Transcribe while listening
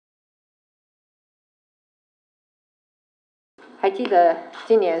还记得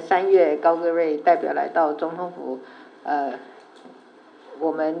今年3月高戈銳代表来到总统府，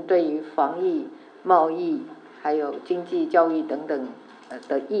我们对于防疫、贸易还有经济、教育等等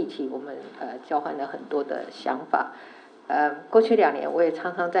的议题，我们交换了很多的想法。过去2年，我也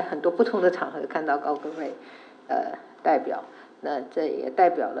常常在很多不同的场合看到高戈銳代表，那这也代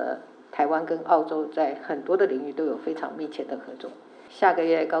表了台湾跟澳洲在很多的领域都有非常密切的合作。下个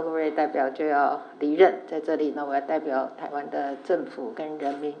月高戈銳代表就要离任，在这里呢，我要代表台湾的政府跟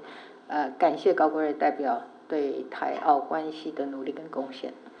人民，感谢高戈銳代表对台澳关系的努力跟贡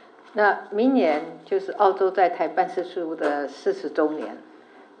献。那明年就是澳洲在台办事处的40周年。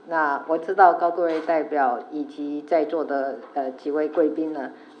那我知道高戈銳代表以及在座的几位贵宾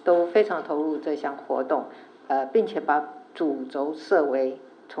呢，都非常投入这项活动，并且把主轴设为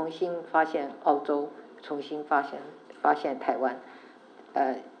重新发现澳洲，重新发现台湾，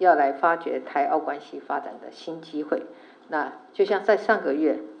要来发掘台澳关系发展的新机会。那就像在上个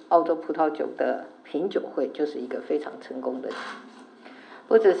月，澳洲葡萄酒的品酒会就是一个非常成功的。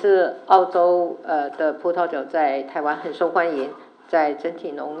不只是澳洲的葡萄酒在台湾很受欢迎，在整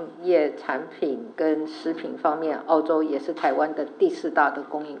体农业产品跟食品方面，澳洲也是台湾的第4大的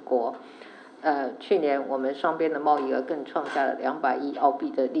供应国。去年我们双边的贸易额更创下了200亿澳币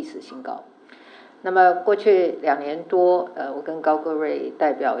的历史新高。那么过去2年多，我跟高戈銳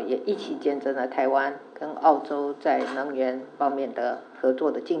代表也一起见证了台湾跟澳洲在能源方面的合作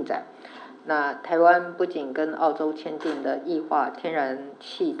的进展。那台湾不仅跟澳洲签订了液化天然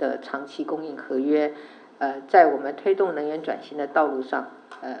气的长期供应合约，在我们推动能源转型的道路上，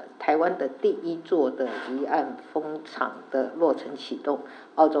台湾的第1座的离岸风场的落成启动，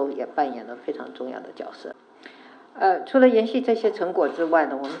澳洲也扮演了非常重要的角色。除了延续这些成果之外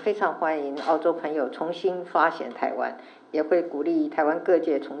呢，我们非常欢迎澳洲朋友重新发现台湾，也会鼓励台湾各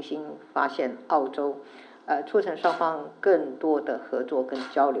界重新发现澳洲，促成双方更多的合作跟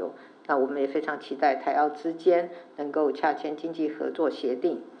交流。那我们也非常期待台澳之间能够洽签经济合作协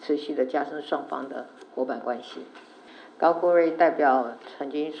定，持续的加深双方的伙伴关系。高戈銳代表曾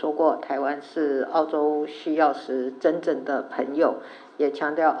经说过，台湾是澳洲需要时真正的朋友，也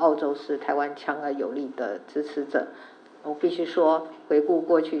强调澳洲是台湾强而有力的支持者。我必须说，回顾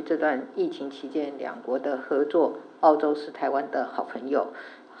过去这段疫情期间2国的合作，澳洲是台湾的好朋友、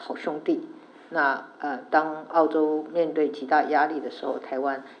好兄弟。那当澳洲面对极大压力的时候，台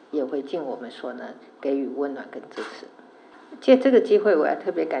湾也会尽我们所能给予温暖跟支持。借这个机会，我要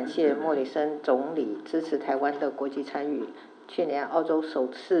特别感谢莫里森总理支持台湾的国际参与。去年澳洲首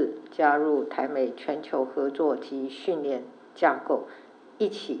次加入台美全球合作及训练架构，一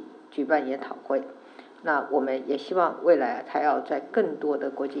起举办研讨会。那我们也希望未来台澳在更多的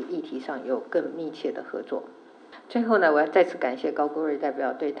国际议题上有更密切的合作。最后呢，我要再次感谢高戈銳代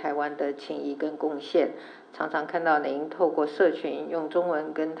表对台湾的情谊跟贡献。常常看到您透过社群用中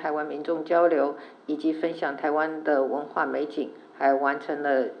文跟台湾民众交流，以及分享台湾的文化美景，还完成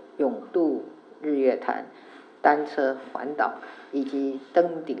了泳渡日月潭、单车环岛以及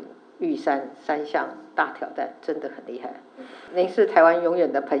登顶玉山3项大挑战，真的很厉害。您是台湾永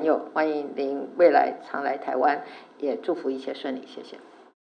远的朋友，欢迎您未来常来台湾，也祝福一切顺利，谢谢。